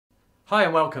Hi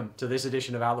and welcome to this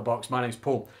edition of Out of the Box. My name's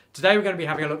Paul. Today we're going to be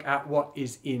having a look at what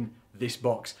is in this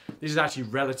box. This is actually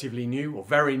relatively new, or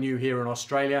very new here in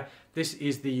Australia. This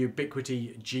is the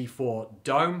Ubiquiti G4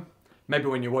 Dome. Maybe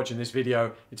when you're watching this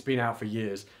video, it's been out for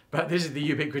years, but this is the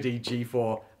Ubiquiti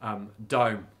G4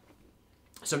 Dome.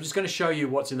 So I'm just going to show you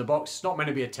what's in the box. It's not meant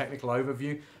to be a technical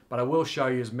overview, but I will show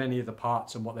you as many of the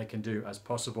parts and what they can do as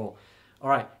possible. All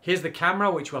right, here's the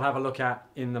camera, which we'll have a look at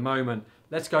in the moment.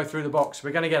 Let's go through the box.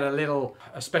 We're going to get a little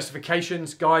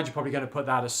specifications guide. You're probably going to put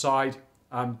that aside.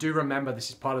 Do remember this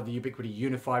is part of the Ubiquiti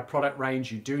Unified product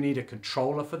range. You do need a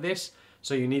controller for this.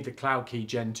 So you need the CloudKey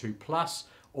Gen 2 Plus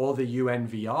or the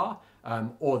UNVR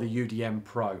or the UDM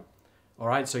Pro. All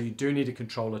right, so you do need a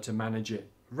controller to manage it.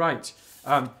 Right,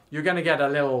 you're going to get a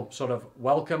little sort of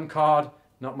welcome card.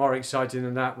 Not more exciting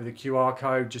than that, with a QR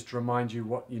code just to remind you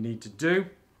what you need to do.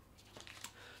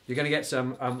 You're going to get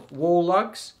some wall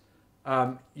lugs.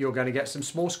 You're going to get some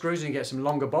small screws and you get some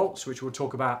longer bolts, which we'll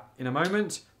talk about in a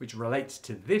moment, which relates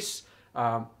to this,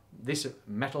 this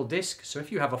metal disc. So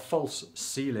if you have a false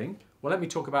ceiling, well, let me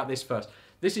talk about this first.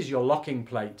 This is your locking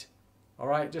plate. All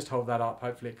right, just hold that up.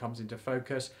 Hopefully it comes into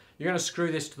focus. You're going to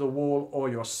screw this to the wall or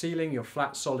your ceiling, your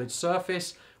flat solid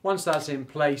surface. Once that's in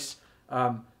place,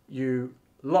 you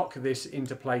lock this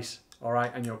into place, all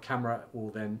right, and your camera will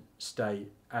then stay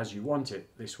as you want it,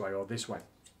 this way or this way.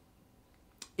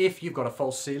 If you've got a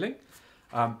false ceiling,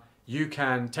 you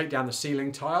can take down the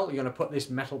ceiling tile. You're going to put this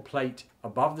metal plate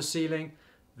above the ceiling,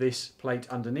 this plate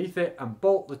underneath it, and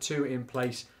bolt the two in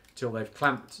place till they've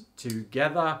clamped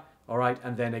together, all right,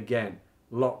 and then again,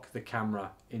 lock the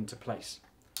camera into place.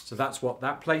 So that's what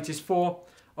that plate is for,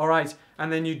 all right, and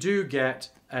then you do get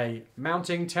a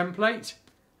mounting template,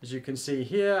 as you can see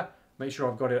here. Make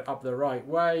sure I've got it up the right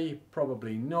way,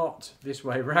 probably not, this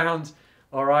way round.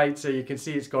 All right, so you can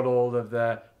see it's got all of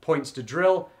the points to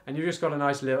drill, and you've just got a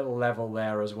nice little level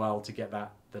there as well to get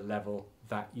that the level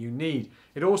that you need.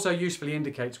 It also usefully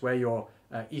indicates where your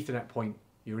Ethernet point,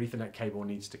 your Ethernet cable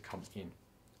needs to come in.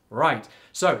 Right,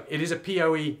 so it is a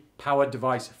PoE powered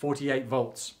device, 48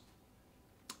 volts.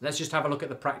 Let's just have a look at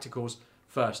the practicals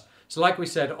first. So like we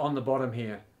said on the bottom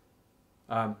here,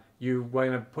 you're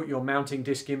going to put your mounting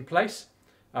disc in place.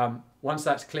 Once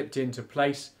that's clipped into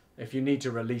place, if you need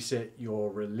to release it,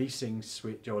 your releasing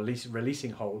switch, your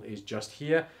releasing hole is just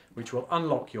here, which will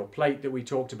unlock your plate that we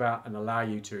talked about and allow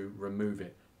you to remove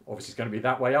it. Obviously, it's going to be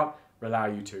that way up, allow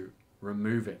you to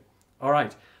remove it. All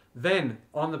right, then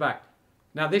on the back.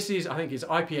 Now this is, I think it's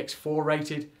IPX4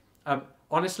 rated.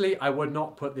 Honestly, I would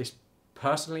not put this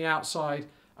personally outside,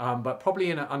 but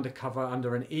probably in an undercover,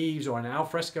 under an eaves or an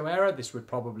alfresco area, this would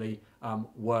probably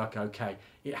work okay.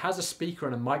 It has a speaker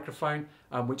and a microphone,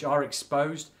 which are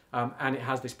exposed, and it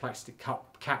has this plastic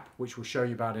cap, which we'll show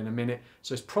you about in a minute.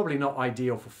 So it's probably not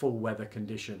ideal for full weather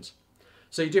conditions.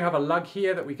 So you do have a lug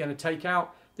here that we're going to take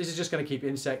out. This is just going to keep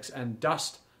insects and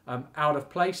dust out of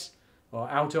place, or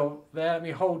out of there. Let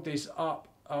me hold this up.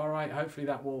 All right, hopefully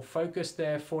that will focus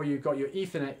there for you. You've got your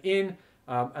Ethernet in,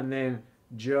 and then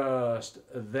just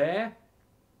there,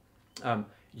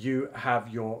 you have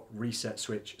your reset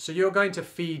switch. So you're going to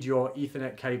feed your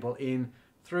Ethernet cable in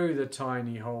through the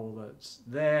tiny hole that's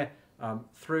there,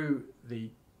 through the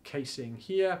casing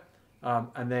here,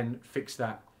 and then fix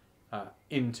that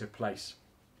into place.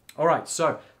 All right,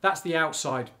 so that's the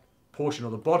outside portion,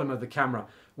 or the bottom of the camera.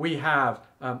 We have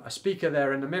a speaker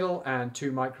there in the middle and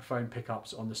two microphone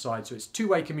pickups on the side. So it's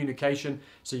two-way communication,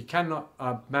 so you cannot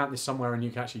mount this somewhere and you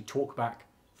can actually talk back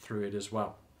through it as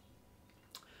well.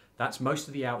 That's most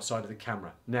of the outside of the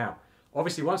camera. Now,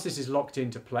 obviously, once this is locked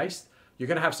into place, you're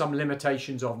going to have some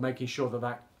limitations of making sure that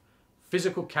that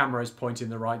physical camera is pointing in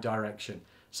the right direction.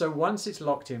 So once it's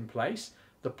locked in place,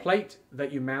 the plate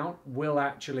that you mount will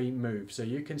actually move. So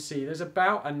you can see there's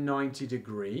about a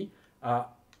 90-degree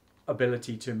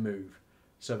ability to move.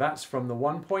 So that's from the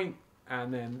one point,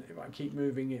 and then if I keep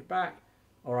moving it back,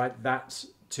 all right, that's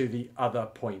to the other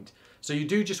point. So you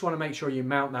do just want to make sure you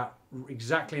mount that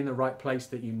exactly in the right place,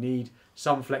 that you need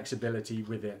some flexibility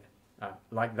with it,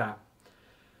 like that.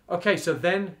 Okay, so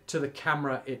then to the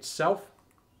camera itself,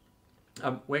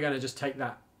 we're going to just take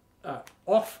that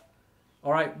off.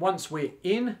 All right, once we're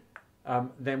in,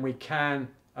 then we can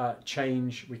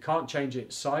we can't change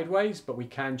it sideways, but we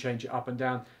can change it up and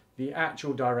down, the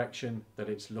actual direction that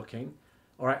it's looking.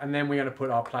 All right, and then we're going to put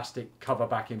our plastic cover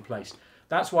back in place.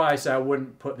 That's why I say I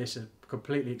wouldn't put this,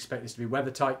 completely expect this to be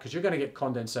weather tight, because you're going to get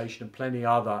condensation and plenty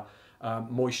other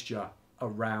moisture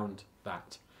around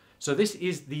that. So this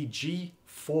is the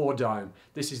G4 Dome.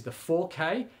 This is the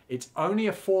 4K. It's only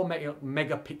a 4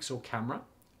 megapixel camera.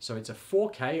 So it's a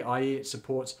 4K, i.e. it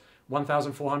supports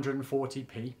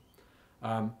 1440p.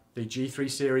 The G3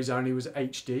 series only was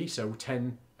HD, so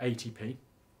 1080p.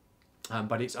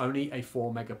 But it's only a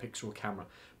 4 megapixel camera.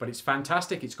 But it's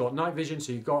fantastic. It's got night vision,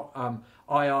 so you've got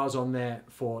IRs on there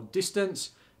for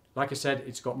distance. Like I said,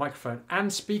 it's got microphone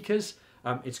and speakers.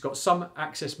 It's got some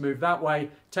access move that way.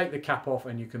 Take the cap off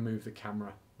and you can move the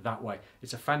camera that way.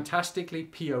 It's a fantastically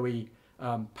PoE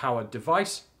powered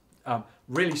device.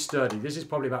 Really sturdy. This is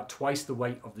probably about twice the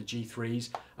weight of the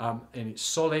G3s, and it's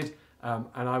solid.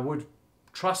 And I would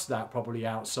trust that probably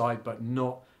outside, but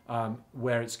not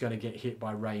where it's going to get hit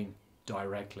by rain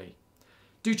directly.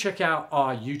 Do check out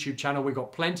our YouTube channel. We've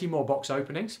got plenty more box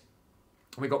openings.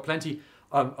 We've got plenty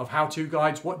of how-to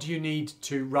guides. What do you need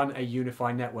to run a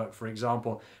unified network, for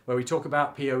example, where we talk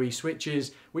about PoE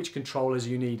switches, which controllers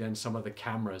you need, and some of the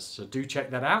cameras. So do check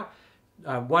that out.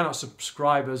 Why not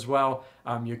subscribe as well?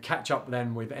 You catch up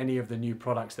then with any of the new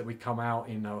products that we come out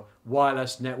in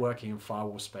wireless networking and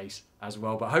firewall space as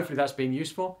well. But hopefully that's been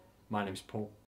useful. My name's Paul.